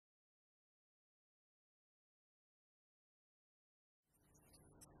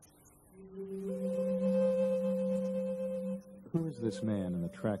Who is this man in the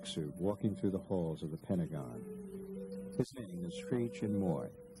tracksuit walking through the halls of the Pentagon? His name is Sri Chinmoy,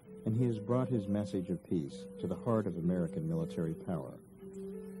 and he has brought his message of peace to the heart of American military power.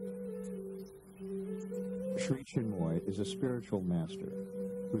 Sri Chinmoy is a spiritual master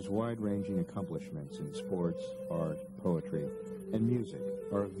whose wide-ranging accomplishments in sports, art, poetry, and music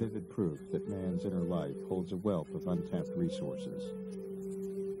are a vivid proof that man's inner life holds a wealth of untapped resources.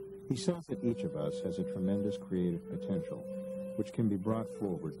 He says that each of us has a tremendous creative potential, which can be brought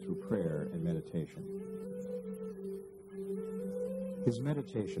forward through prayer and meditation. His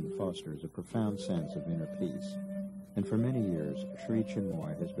meditation fosters a profound sense of inner peace, and for many years, Sri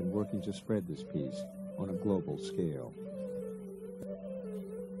Chinmoy has been working to spread this peace on a global scale.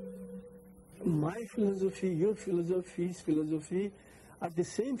 My philosophy, your philosophy, his philosophy are the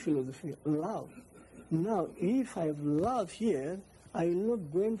same philosophy, love. Now, if I have love here, I will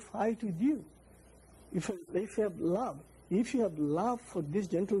not go and fight with you. If you have love for this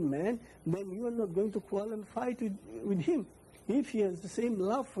gentleman, then you are not going to quarrel and fight with him. If he has the same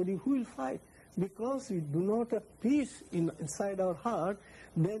love for you, who will fight? Because we do not have peace inside our heart,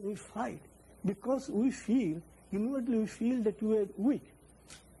 then we fight. Because we feel, inwardly we feel that we are weak.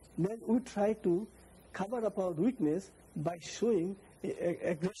 Then we try to cover up our weakness by showing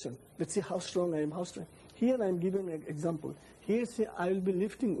aggression. Let's see how strong I am, how strong. Here I am giving an example. Here say I will be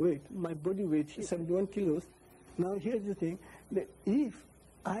lifting weight, my body weight is 71 kilos. Now here's the thing, that if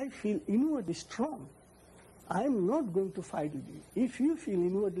I feel inwardly strong, I am not going to fight with you. If you feel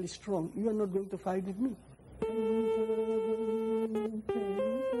inwardly strong, you are not going to fight with me.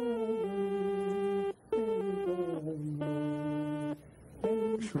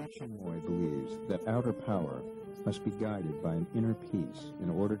 Sri Chinmoy believes that outer power must be guided by an inner peace in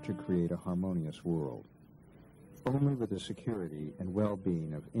order to create a harmonious world. Only with the security and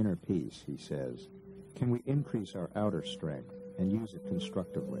well-being of inner peace, he says, can we increase our outer strength and use it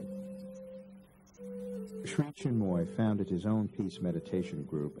constructively. Sri Chinmoy founded his own peace meditation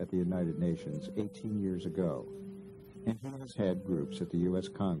group at the United Nations 18 years ago, and he has had groups at the U.S.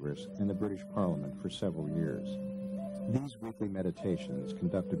 Congress and the British Parliament for several years. These weekly meditations,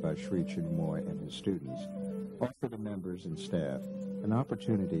 conducted by Sri Chinmoy and his students, offer the members and staff an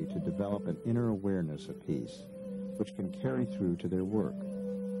opportunity to develop an inner awareness of peace, which can carry through to their work.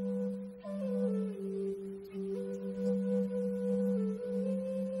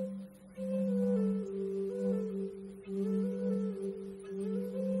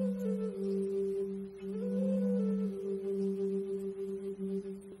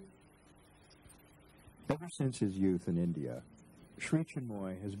 Ever since his youth in India, Sri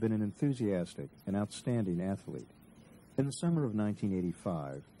Chinmoy has been an enthusiastic and outstanding athlete. In the summer of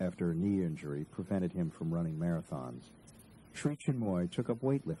 1985, after a knee injury prevented him from running marathons, Sri Chinmoy took up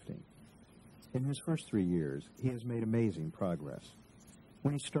weightlifting. In his first 3 years, he has made amazing progress.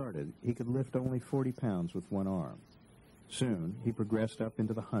 When he started, he could lift only 40 pounds with one arm. Soon, he progressed up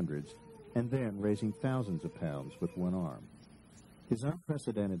into the hundreds, and then raising thousands of pounds with one arm. His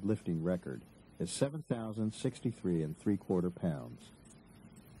unprecedented lifting record is 7,063 3/4 pounds.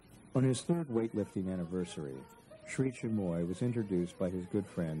 On his third weightlifting anniversary, Sri Chinmoy was introduced by his good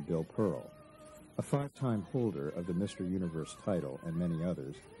friend Bill Pearl, a 5-time holder of the Mr. Universe title and many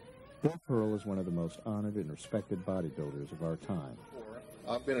others. Bill Pearl is one of the most honored and respected bodybuilders of our time.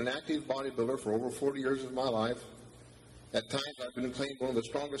 I've been an active bodybuilder for over 40 years of my life. At times I've been claimed one of the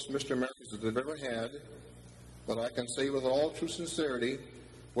strongest Mr. Americans that I've ever had, but I can say with all true sincerity,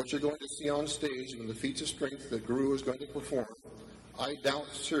 what you're going to see on stage and the feats of strength that Guru is going to perform, I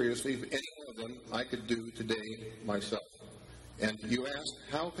doubt seriously if any one of them I could do today myself. And you ask,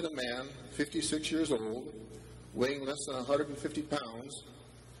 how can a man, 56 years old, weighing less than 150 pounds,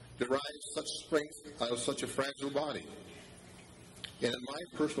 derive such strength out of such a fragile body? And in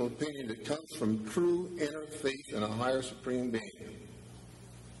my personal opinion, it comes from true inner faith in a higher supreme being.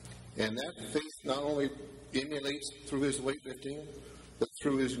 And that faith not only emulates through his weightlifting, but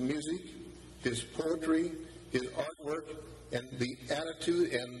through his music, his poetry, his artwork, and the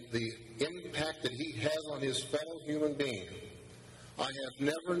attitude and the impact that he has on his fellow human being. I have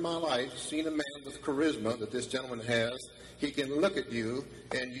never in my life seen a man with charisma that this gentleman has. He can look at you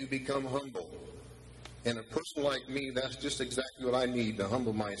and you become humble. And a person like me, that's just exactly what I need to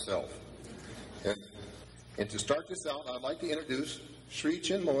humble myself. And to start this out, I'd like to introduce Sri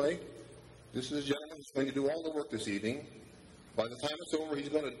Chinmoy. This is a gentleman who's going to do all the work this evening. By the time it's over, he's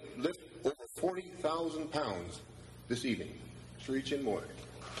going to lift over 40,000 pounds this evening. Sri Chinmoy.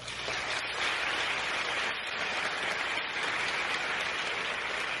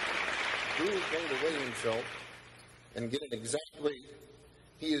 He is going to weigh himself and get an exact weight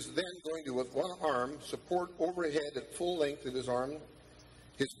he is then going to, with one arm, support overhead at full length of his arm,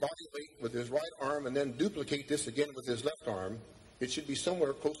 his body weight with his right arm, and then duplicate this again with his left arm. It should be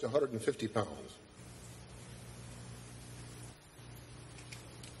somewhere close to 150 pounds.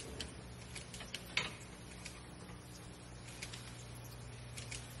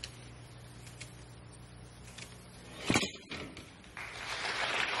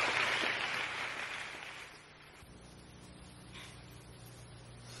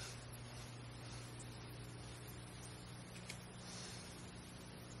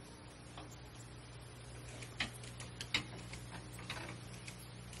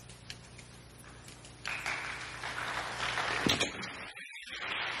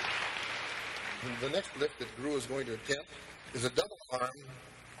 The next lift that Guru is going to attempt is a double arm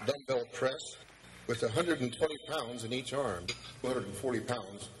dumbbell press with 120 pounds in each arm, 240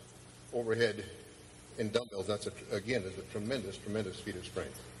 pounds overhead in dumbbells. That's, again, is a tremendous, tremendous feat of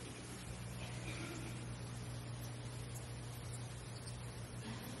strength.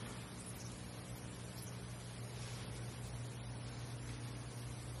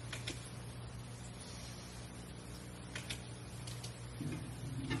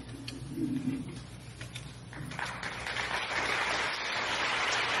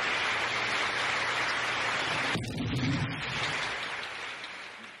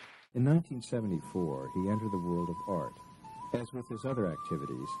 In 1974, he entered the world of art. As with his other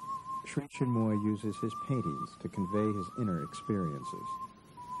activities, Sri Chinmoy uses his paintings to convey his inner experiences.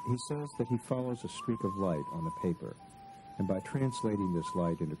 He says that he follows a streak of light on the paper, and by translating this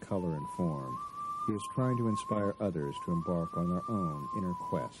light into color and form, he is trying to inspire others to embark on their own inner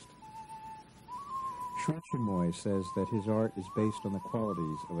quest. Sri Chinmoy says that his art is based on the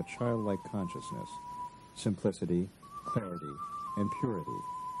qualities of a childlike consciousness, simplicity, clarity, and purity.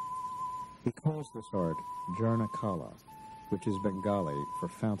 He calls this art Jarna Kala, which is Bengali for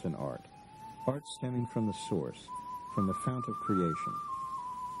fountain art stemming from the source, from the fount of creation.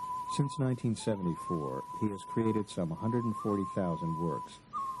 Since 1974, he has created some 140,000 works,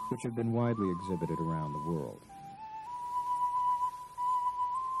 which have been widely exhibited around the world.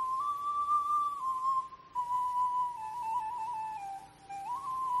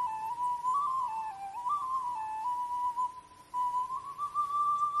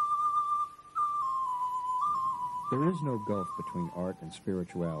 There is no gulf between art and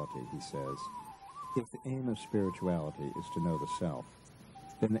spirituality, he says. If the aim of spirituality is to know the self,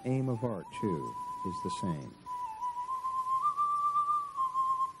 then the aim of art, too, is the same.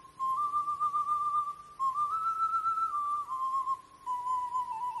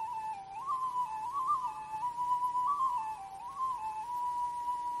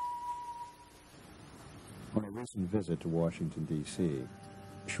 On a recent visit to Washington, D.C.,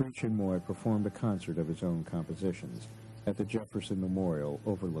 Sri Chinmoy performed a concert of his own compositions at the Jefferson Memorial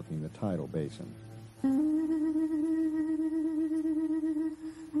overlooking the tidal basin.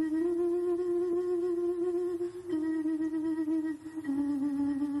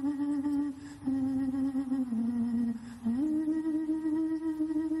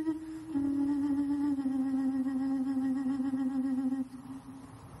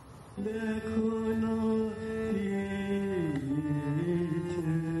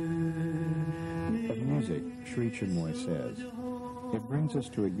 Sri Chinmoy says, it brings us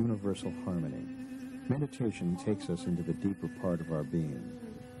to a universal harmony. Meditation takes us into the deeper part of our being.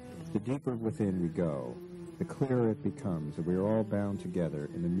 The deeper within we go, the clearer it becomes that we are all bound together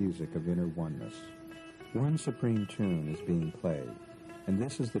in the music of inner oneness. One supreme tune is being played, and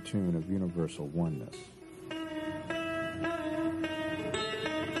this is the tune of universal oneness.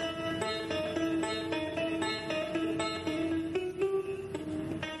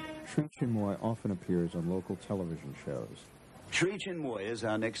 Sri Chinmoy often appears on local television shows. Sri Chinmoy is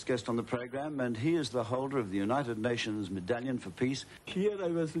our next guest on the program, and he is the holder of the United Nations Medallion for Peace. Here I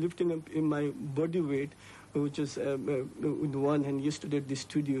was lifting up in my body weight, which is with one hand yesterday at the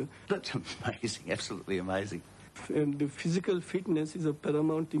studio. That's amazing, absolutely amazing. And the physical fitness is of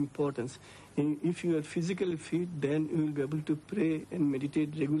paramount importance. If you are physically fit, then you will be able to pray and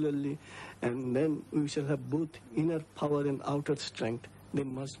meditate regularly, and then we shall have both inner power and outer strength. They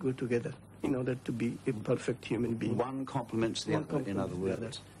must go together in order to be a perfect human being. One complements the other, in other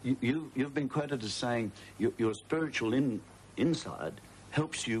words. You've been quoted as saying your spiritual inside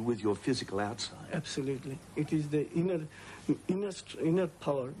helps you with your physical outside. Absolutely. It is the inner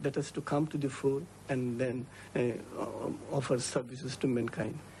power that has to come to the fore and then offer services to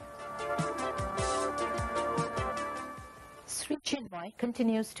mankind. Sri Chinmoy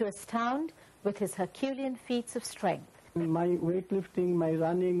continues to astound with his Herculean feats of strength. My weightlifting, my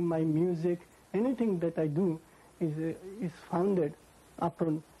running, my music, anything that I do is founded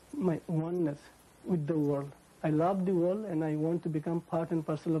upon my oneness with the world. I love the world and I want to become part and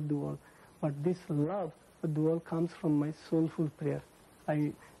parcel of the world. But this love of the world comes from my soulful prayer.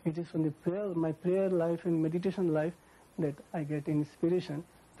 It is from the prayer, my prayer life and meditation life, that I get inspiration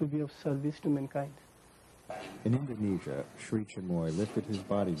to be of service to mankind. In Indonesia, Sri Chinmoy lifted his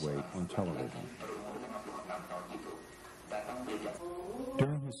body weight on television.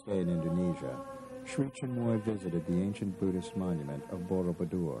 During his stay in Indonesia, Sri Chinmoy visited the ancient Buddhist monument of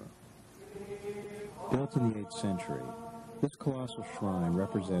Borobudur. Built in the 8th century, this colossal shrine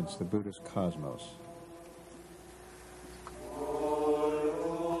represents the Buddhist cosmos.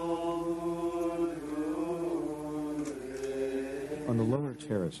 On the lower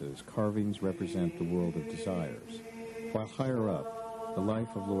terraces, carvings represent the world of desires, while higher up, the life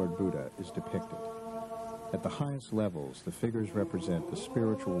of Lord Buddha is depicted. At the highest levels, the figures represent the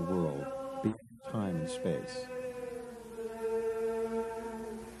spiritual world beyond time and space.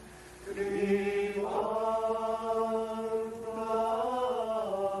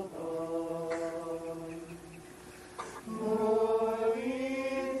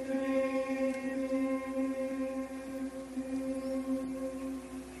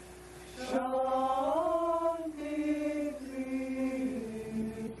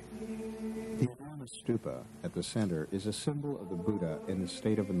 Stupa at the center is a symbol of the Buddha in the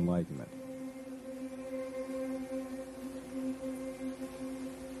state of enlightenment.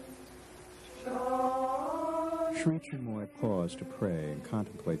 Sri Chinmoy paused to pray and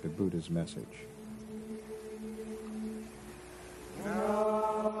contemplate the Buddha's message.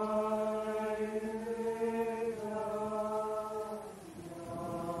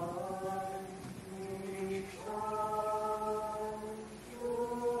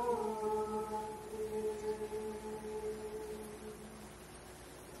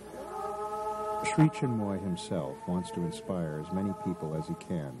 Sri Chinmoy himself wants to inspire as many people as he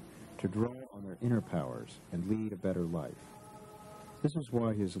can to draw on their inner powers and lead a better life. This is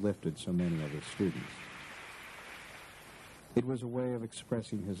why he has lifted so many of his students. It was a way of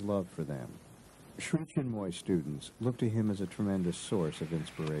expressing his love for them. Sri Chinmoy students look to him as a tremendous source of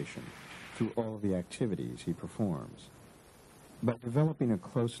inspiration through all the activities he performs. By developing a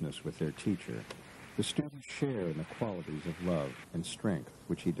closeness with their teacher, the students share in the qualities of love and strength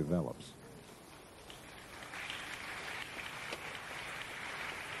which he develops.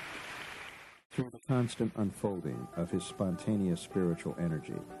 Through the constant unfolding of his spontaneous spiritual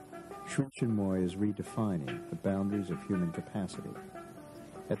energy, Sri Chinmoy is redefining the boundaries of human capacity.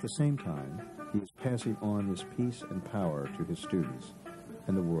 At the same time, he is passing on this peace and power to his students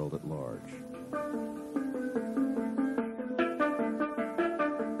and the world at large.